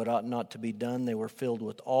to do what ought not to be done. They were filled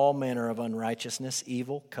with all manner of unrighteousness,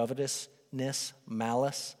 evil, covetousness,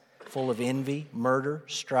 malice, full of envy, murder,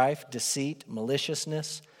 strife, deceit,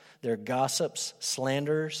 maliciousness. They're gossips,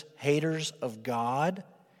 slanderers, haters of God,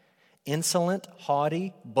 insolent,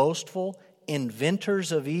 haughty, boastful,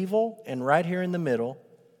 inventors of evil, and right here in the middle,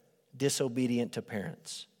 disobedient to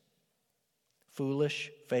parents.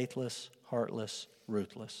 Foolish, faithless, heartless,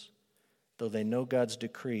 ruthless. Though they know God's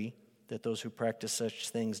decree that those who practice such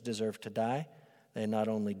things deserve to die, they not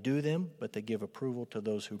only do them, but they give approval to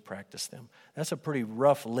those who practice them. That's a pretty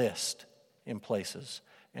rough list in places.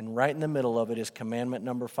 And right in the middle of it is commandment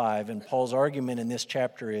number 5. And Paul's argument in this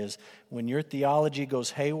chapter is when your theology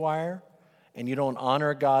goes haywire and you don't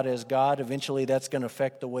honor God as God, eventually that's going to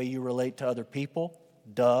affect the way you relate to other people.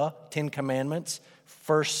 10 Commandments.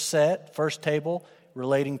 First table,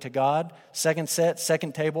 relating to God. Second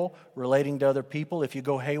table, relating to other people. If you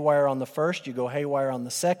go haywire on the first, you go haywire on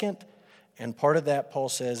the second. And part of that, Paul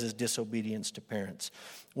says, is disobedience to parents.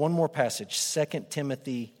 One more passage, 2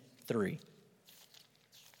 Timothy 3.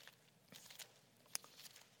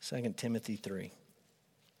 2 Timothy 3.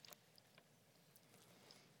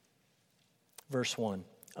 Verse 1.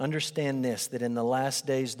 Understand this, that in the last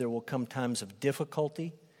days there will come times of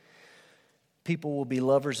difficulty. People will be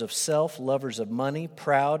lovers of self, lovers of money,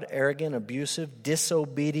 proud, arrogant, abusive,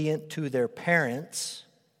 disobedient to their parents,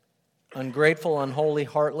 ungrateful, unholy,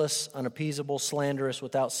 heartless, unappeasable, slanderous,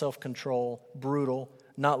 without self-control, brutal,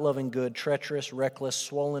 not loving good, treacherous, reckless,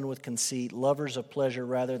 swollen with conceit, lovers of pleasure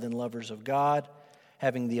rather than lovers of God,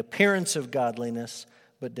 having the appearance of godliness,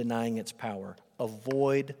 but denying its power.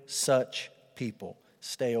 Avoid such people.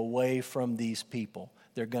 Stay away from these people.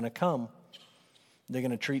 They're going to come. They're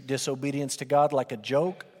going to treat disobedience to God like a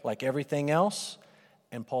joke, like everything else.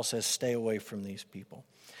 And Paul says, stay away from these people.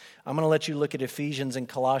 I'm going to let you look at Ephesians and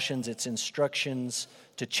Colossians. It's instructions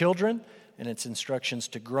to children, and it's instructions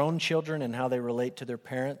to grown children and how they relate to their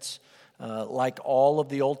parents. Like all of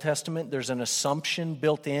the Old Testament, there's an assumption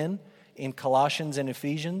built in Colossians and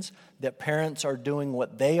Ephesians that parents are doing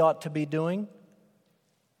what they ought to be doing.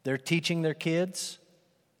 They're teaching their kids,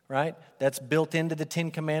 right? That's built into the 10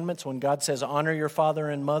 Commandments. When God says honor your father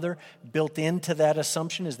and mother, built into that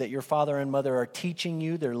assumption is that your father and mother are teaching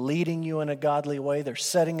you, they're leading you in a godly way, they're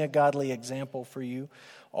setting a godly example for you.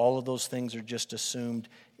 All of those things are just assumed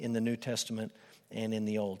in the New Testament and in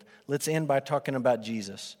the Old. Let's end by talking about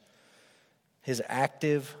Jesus. His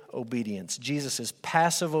active obedience. Jesus'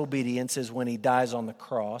 passive obedience is when he dies on the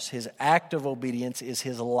cross. His active obedience is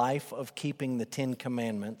his life of keeping the 10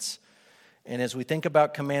 Commandments. And as we think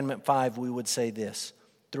about Commandment 5, we would say this.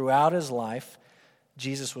 Throughout his life,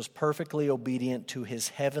 Jesus was perfectly obedient to his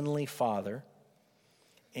heavenly Father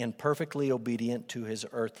and perfectly obedient to his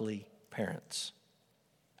earthly parents.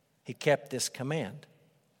 He kept this command.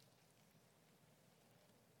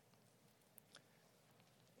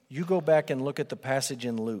 You go back and look at the passage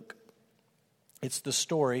in Luke. It's the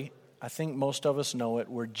story, I think most of us know it,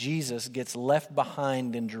 where Jesus gets left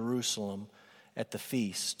behind in Jerusalem at the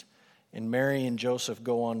feast. And Mary and Joseph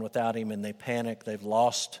go on without him and they panic. They've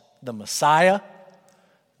lost the Messiah.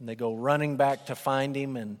 And they go running back to find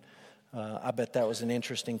him. And I bet that was an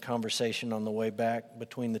interesting conversation on the way back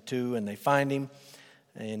between the two, and they find him,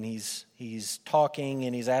 and he's talking,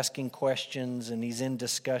 and he's asking questions, and he's in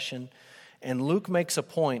discussion. And Luke makes a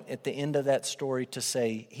point at the end of that story to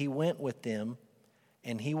say he went with them,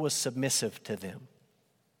 and he was submissive to them.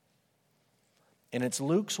 And it's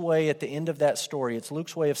Luke's way at the end of that story, it's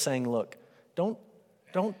Luke's way of saying, look, don't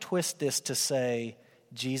twist this to say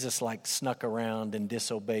Jesus like snuck around and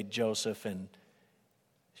disobeyed Joseph, and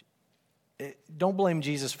don't blame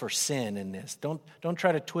Jesus for sin in this. Don't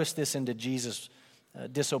try to twist this into Jesus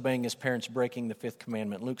disobeying his parents, breaking the fifth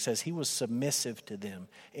commandment. Luke says he was submissive to them,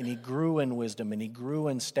 and he grew in wisdom, and he grew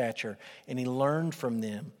in stature, and he learned from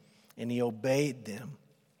them, and he obeyed them.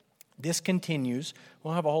 This continues. We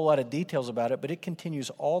won't have a whole lot of details about it, but it continues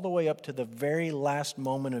all the way up to the very last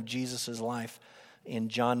moment of Jesus' life in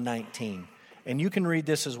John 19. And you can read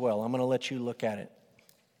this as well. I'm going to let you look at it.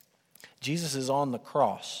 Jesus is on the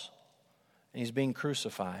cross, and he's being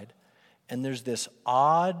crucified. And there's this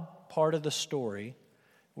odd part of the story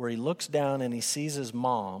where he looks down and he sees his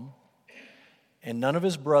mom, and none of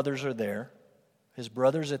his brothers are there. His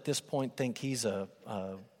brothers at this point think he's a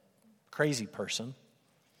crazy person.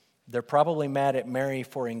 They're probably mad at Mary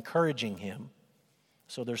for encouraging him.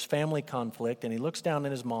 So there's family conflict, and he looks down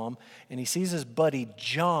at his mom, and he sees his buddy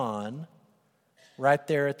John right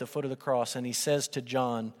there at the foot of the cross, and he says to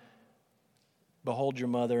John, "Behold your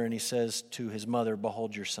mother," and he says to his mother,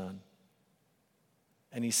 "Behold your son."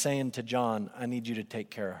 And he's saying to John, I need you to take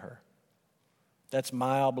care of her. That's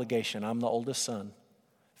my obligation. I'm the oldest son.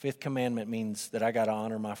 Fifth commandment means that I got to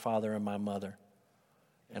honor my father and my mother.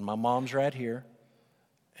 And my mom's right here.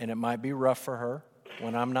 And it might be rough for her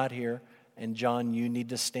when I'm not here. And John, you need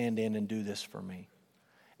to stand in and do this for me.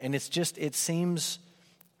 And it seems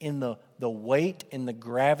in the weight and the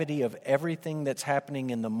gravity of everything that's happening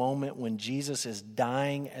in the moment when Jesus is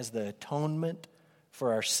dying as the atonement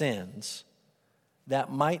for our sins,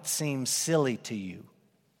 that might seem silly to you.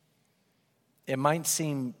 It might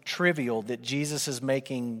seem trivial that Jesus is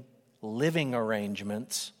making living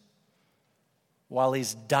arrangements while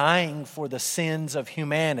he's dying for the sins of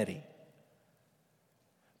humanity.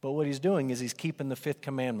 But what he's doing is he's keeping the fifth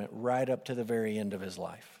commandment right up to the very end of his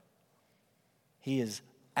life. He is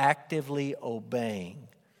actively obeying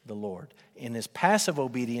the Lord. In his passive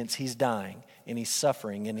obedience, he's dying and he's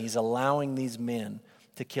suffering and he's allowing these men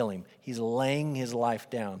to kill him. He's laying his life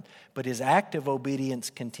down. But his active obedience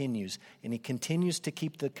continues, and he continues to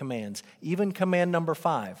keep the commands. Even command number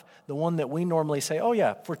 5, the one that we normally say, oh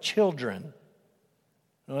yeah, for children.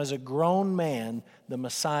 Now, as a grown man, the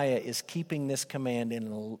Messiah is keeping this command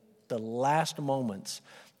in the last moments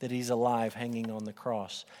that he's alive hanging on the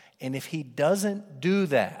cross. And if he doesn't do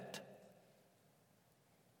that,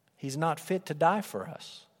 he's not fit to die for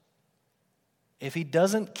us. If he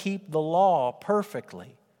doesn't keep the law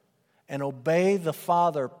perfectly and obey the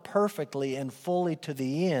Father perfectly and fully to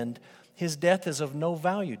the end, his death is of no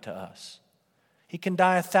value to us. He can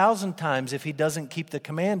die 1,000 times. If he doesn't keep the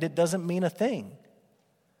command, it doesn't mean a thing.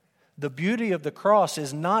 The beauty of the cross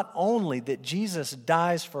is not only that Jesus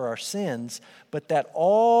dies for our sins, but that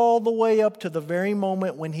all the way up to the very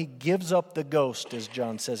moment when he gives up the ghost, as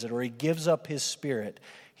John says it, or he gives up his spirit,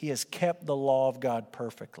 he has kept the law of God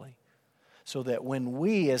perfectly. So that when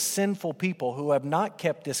we, as sinful people who have not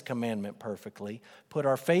kept this commandment perfectly, put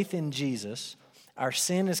our faith in Jesus, our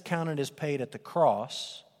sin is counted as paid at the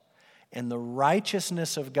cross, and the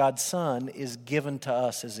righteousness of God's Son is given to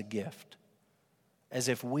us as a gift, as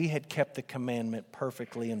if we had kept the commandment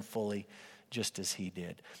perfectly and fully, just as he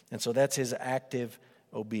did. And so that's his active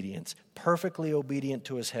obedience. Perfectly obedient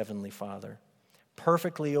to his heavenly Father,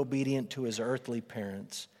 perfectly obedient to his earthly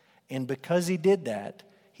parents. And because he did that,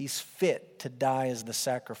 he's fit to die as the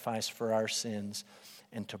sacrifice for our sins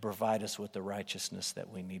and to provide us with the righteousness that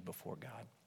we need before God.